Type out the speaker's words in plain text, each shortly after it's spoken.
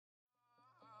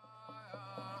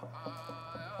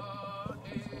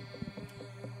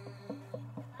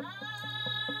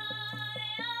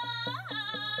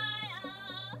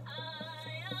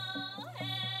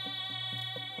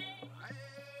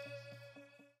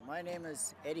My name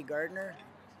is Eddie Gardner.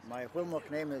 My Wilmot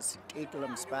name is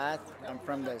Equilum Spath. I'm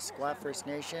from the Squaw First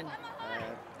Nation,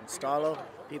 Stalo,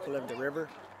 people of the river.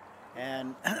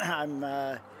 And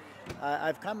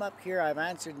I've come up here, I've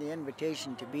answered the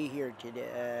invitation to be here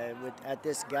today at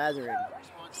this gathering,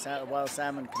 Wild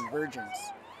Salmon Convergence,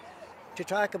 to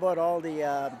talk about all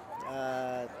the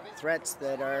threats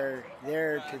that are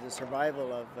there to the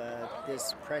survival of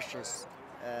this precious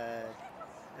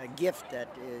gift that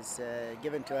is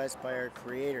given to us by our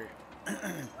Creator.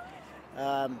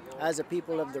 As a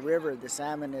people of the river, the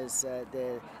salmon is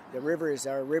the river is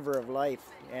our river of life,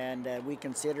 and we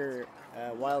consider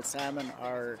wild salmon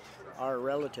our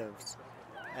relatives.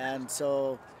 And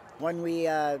so when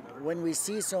we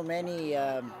see so many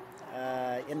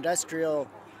industrial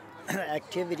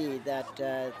activity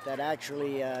that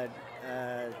actually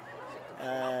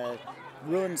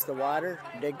ruins the water,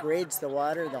 degrades the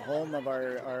water, the home of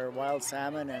our wild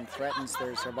salmon, and threatens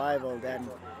their survival, then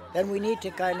we need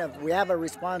to we have a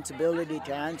responsibility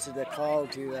to answer the call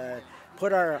to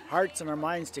put our hearts and our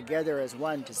minds together as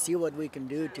one to see what we can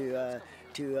do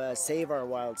to save our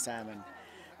wild salmon.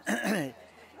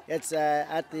 It's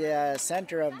at the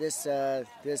center of this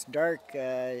dark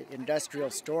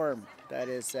industrial storm that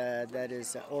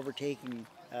is overtaking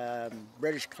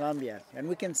British Columbia, and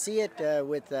we can see it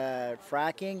with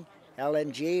fracking,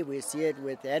 LNG. We see it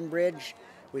with Enbridge.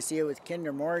 We see it with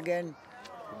Kinder Morgan,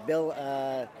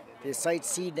 the Site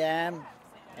C Dam,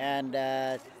 and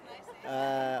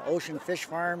ocean fish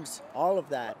farms. All of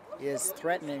that is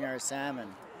threatening our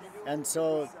salmon, and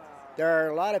so there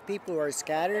are a lot of people who are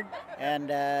scattered and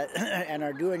and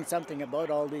are doing something about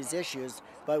all these issues.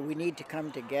 But we need to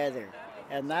come together.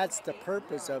 And that's the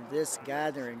purpose of this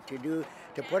gathering, to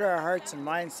put our hearts and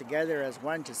minds together as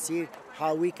one to see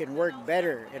how we can work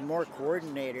better and more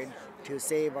coordinated to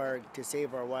save our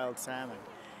wild salmon.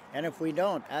 And if we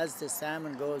don't, as the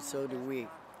salmon goes, so do we.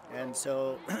 And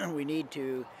so we need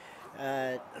to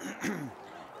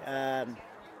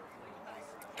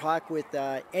talk with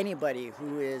anybody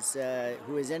who is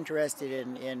interested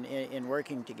in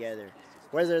working together.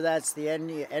 Whether that's the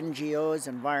NGOs,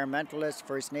 environmentalists,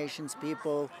 First Nations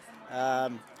people,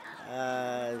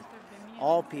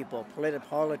 all people,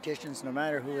 politicians, no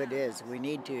matter who it is, we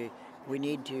need to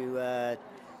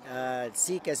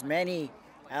seek as many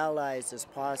allies as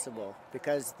possible,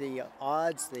 because the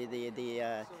odds,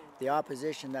 the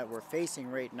opposition that we're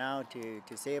facing right now to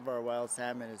save our wild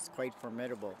salmon is quite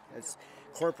formidable. It's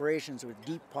corporations with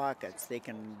deep pockets. They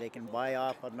can buy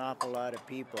off an awful lot of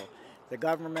people. The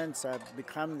governments have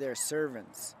become their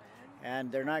servants,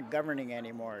 and they're not governing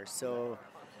anymore. So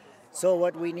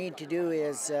what we need to do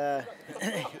is in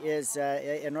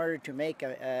order to make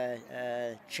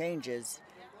changes,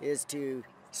 is to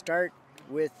start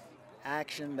with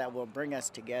action that will bring us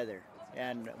together.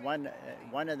 And one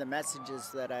of the messages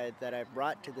that I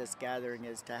brought to this gathering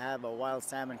is to have a wild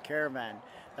salmon caravan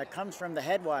that comes from the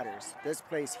headwaters, this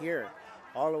place here,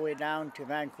 all the way down to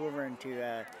Vancouver and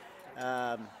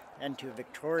to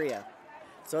Victoria,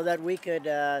 so that we could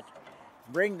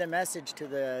bring the message to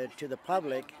the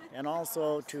public, and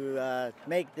also to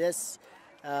make this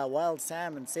saving wild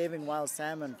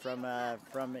salmon from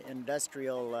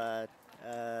industrial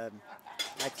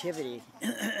activity.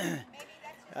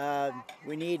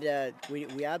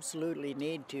 We absolutely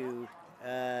need to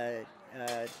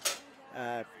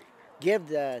give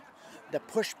the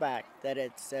pushback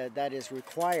that is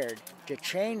required to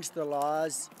change the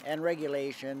laws and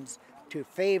regulations to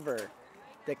favor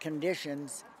the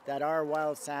conditions that our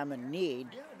wild salmon need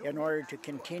in order to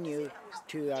continue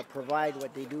to provide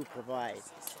what they do provide.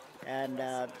 And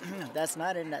that's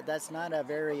not a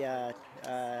very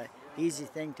easy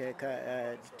thing to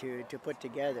put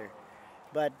together.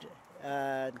 But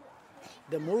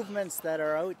the movements that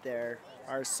are out there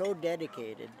are so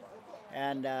dedicated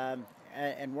and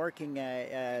working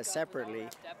separately,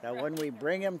 that when we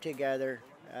bring them together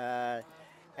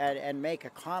and make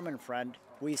a common front,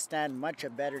 we stand much a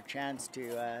better chance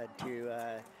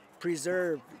to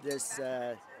preserve this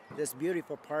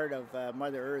beautiful part of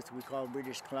Mother Earth we call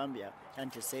British Columbia,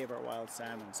 and to save our wild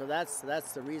salmon. So that's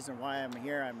the reason why I'm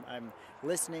here. I'm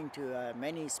listening to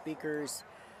many speakers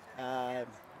and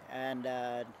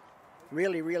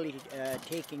really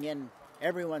taking in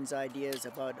everyone's ideas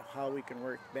about how we can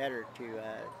work better to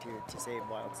save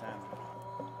wild salmon.